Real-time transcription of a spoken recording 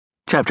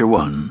Chapter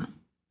 1.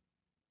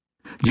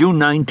 June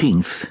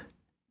 19th,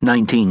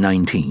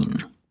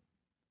 1919.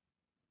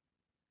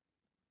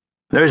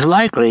 There's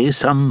likely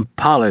some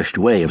polished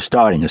way of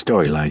starting a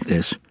story like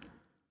this.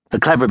 A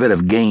clever bit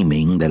of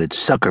gaming that'd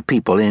sucker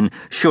people in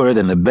surer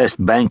than the best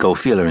banco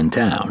feeler in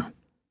town.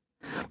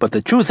 But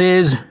the truth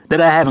is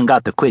that I haven't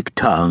got the quick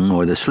tongue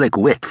or the slick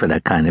wit for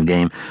that kind of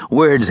game.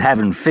 Words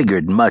haven't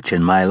figured much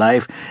in my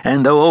life,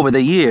 and though over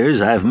the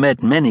years I've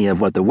met many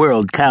of what the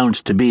world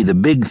counts to be the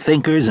big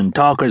thinkers and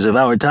talkers of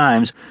our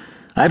times,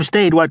 I've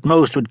stayed what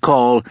most would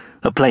call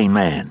a plain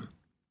man.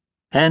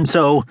 And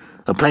so,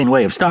 a plain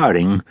way of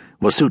starting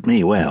will suit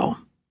me well.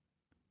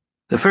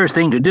 The first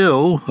thing to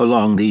do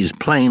along these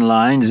plain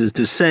lines is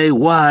to say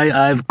why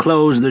I've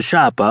closed the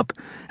shop up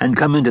and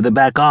come into the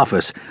back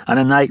office on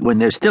a night when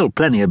there's still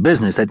plenty of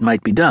business that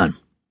might be done.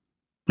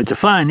 It's a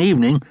fine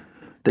evening,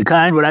 the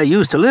kind what I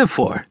used to live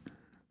for.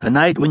 A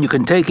night when you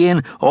can take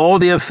in all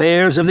the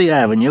affairs of the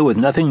avenue with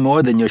nothing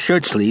more than your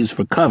shirt sleeves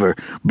for cover,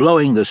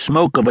 blowing the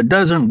smoke of a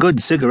dozen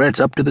good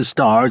cigarettes up to the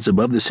stars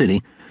above the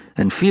city,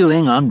 and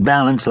feeling on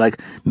balance like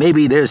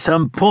maybe there's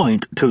some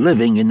point to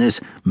living in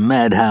this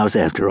madhouse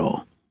after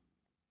all.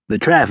 The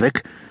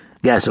traffic,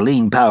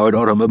 gasoline-powered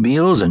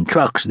automobiles and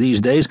trucks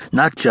these days,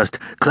 not just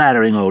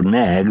clattering old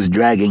nags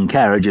dragging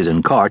carriages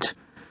and carts,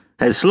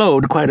 has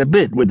slowed quite a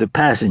bit with the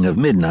passing of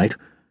midnight,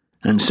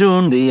 and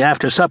soon the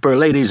after-supper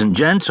ladies and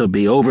gents will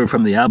be over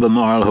from the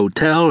Albemarle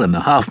Hotel and the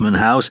Hoffman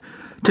House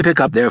to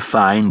pick up their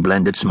fine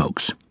blended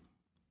smokes.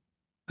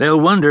 They'll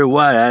wonder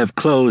why I've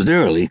closed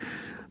early,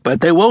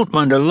 but they won't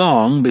wonder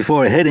long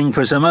before heading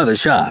for some other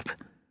shop.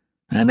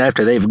 And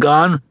after they've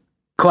gone,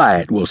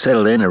 quiet will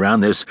settle in around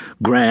this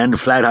grand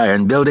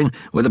Flatiron building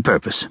with a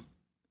purpose.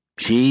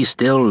 She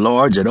still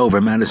lords it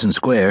over Madison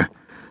Square,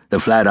 the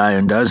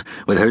Flatiron does,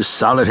 with her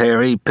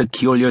solitary,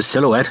 peculiar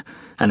silhouette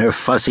and her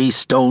fussy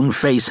stone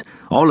face,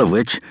 all of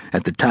which,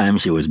 at the time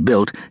she was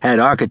built, had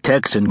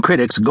architects and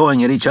critics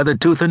going at each other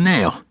tooth and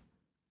nail.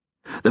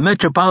 The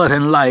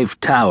Metropolitan Life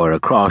Tower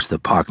across the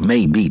park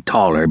may be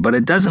taller, but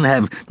it doesn't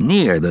have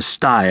near the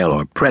style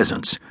or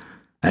presence.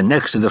 And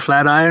next to the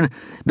Flatiron,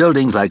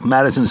 buildings like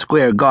Madison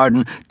Square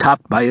Garden,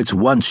 topped by its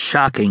once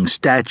shocking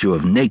statue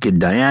of naked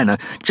Diana,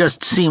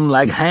 just seem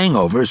like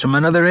hangovers from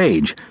another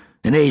age,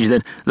 an age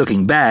that,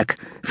 looking back,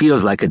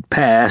 feels like it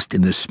passed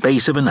in the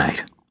space of a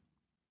night.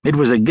 It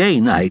was a gay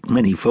night,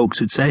 many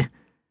folks would say,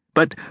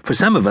 but for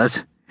some of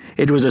us,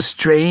 it was a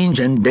strange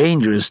and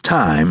dangerous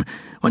time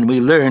when we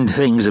learned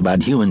things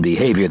about human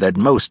behavior that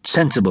most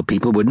sensible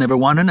people would never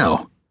want to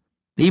know.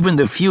 Even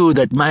the few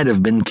that might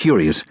have been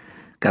curious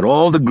got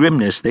all the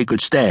grimness they could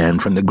stand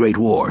from the Great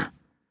War.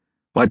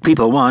 What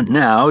people want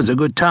now is a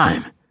good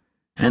time,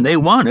 and they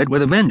want it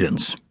with a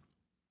vengeance.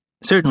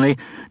 Certainly,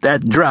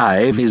 that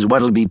drive is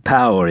what'll be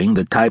powering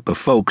the type of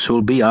folks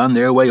who'll be on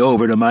their way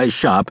over to my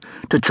shop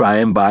to try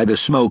and buy the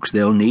smokes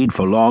they'll need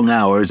for long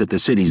hours at the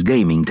city's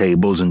gaming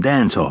tables and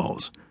dance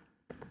halls.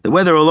 The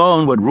weather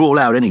alone would rule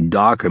out any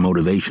darker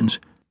motivations.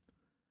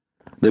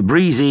 The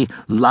breezy,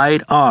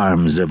 light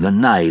arms of the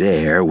night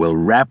air will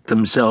wrap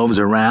themselves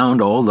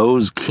around all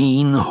those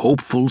keen,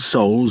 hopeful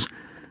souls,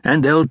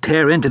 and they'll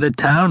tear into the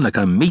town like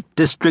a meat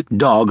district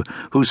dog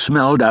who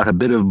smelled out a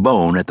bit of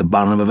bone at the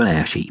bottom of an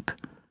ash heap.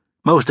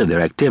 Most of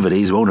their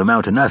activities won't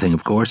amount to nothing,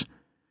 of course,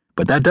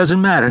 but that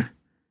doesn't matter.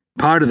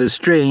 Part of the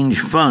strange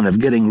fun of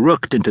getting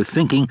rooked into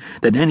thinking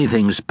that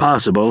anything's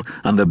possible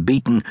on the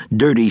beaten,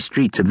 dirty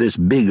streets of this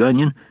big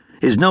onion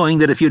is knowing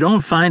that if you don't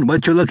find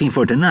what you're looking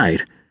for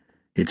tonight,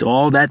 it's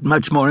all that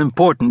much more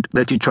important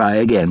that you try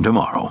again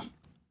tomorrow.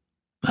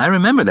 I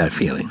remember that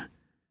feeling.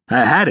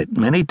 I had it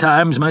many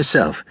times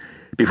myself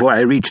before I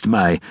reached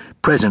my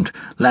present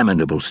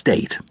lamentable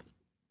state.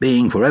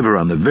 Being forever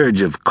on the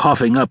verge of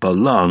coughing up a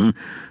lung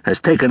has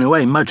taken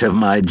away much of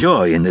my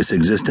joy in this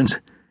existence,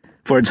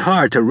 for it's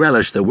hard to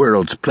relish the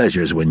world's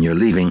pleasures when you're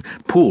leaving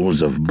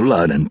pools of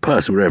blood and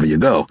pus wherever you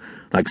go,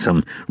 like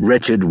some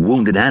wretched,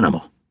 wounded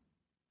animal.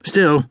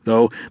 Still,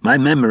 though, my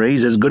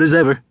memory's as good as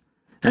ever.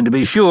 And to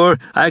be sure,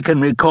 I can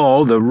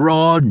recall the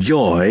raw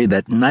joy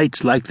that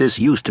nights like this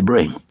used to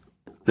bring.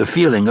 The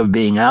feeling of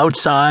being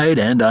outside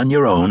and on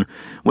your own,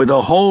 with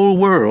the whole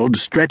world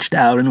stretched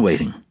out and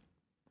waiting.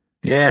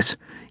 Yes,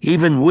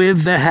 even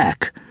with the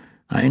hack,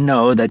 I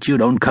know that you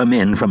don't come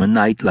in from a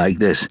night like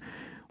this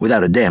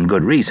without a damn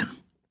good reason.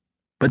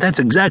 But that's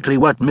exactly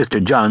what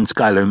Mr. John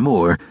Schuyler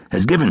Moore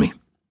has given me.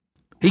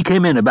 He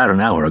came in about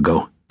an hour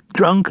ago,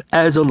 drunk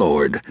as a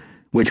lord,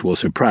 which will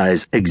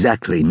surprise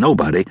exactly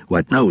nobody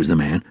what knows the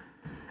man,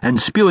 and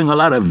spewing a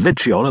lot of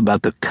vitriol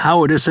about the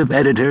cowardice of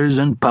editors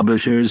and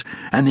publishers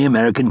and the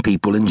American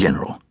people in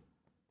general.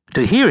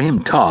 To hear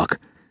him talk,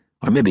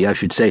 or maybe I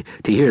should say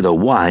to hear the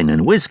wine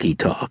and whiskey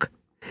talk,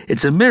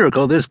 it's a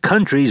miracle this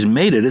country's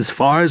made it as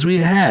far as we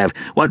have,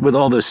 what with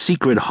all the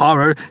secret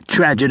horror,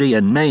 tragedy,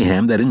 and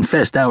mayhem that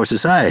infest our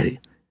society.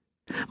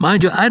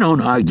 Mind you, I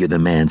don't argue the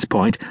man's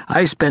point.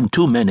 I spent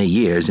too many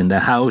years in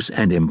the house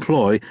and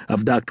employ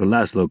of Dr.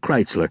 Laszlo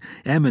Kreutzler,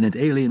 eminent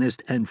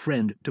alienist and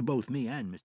friend to both me and Mr.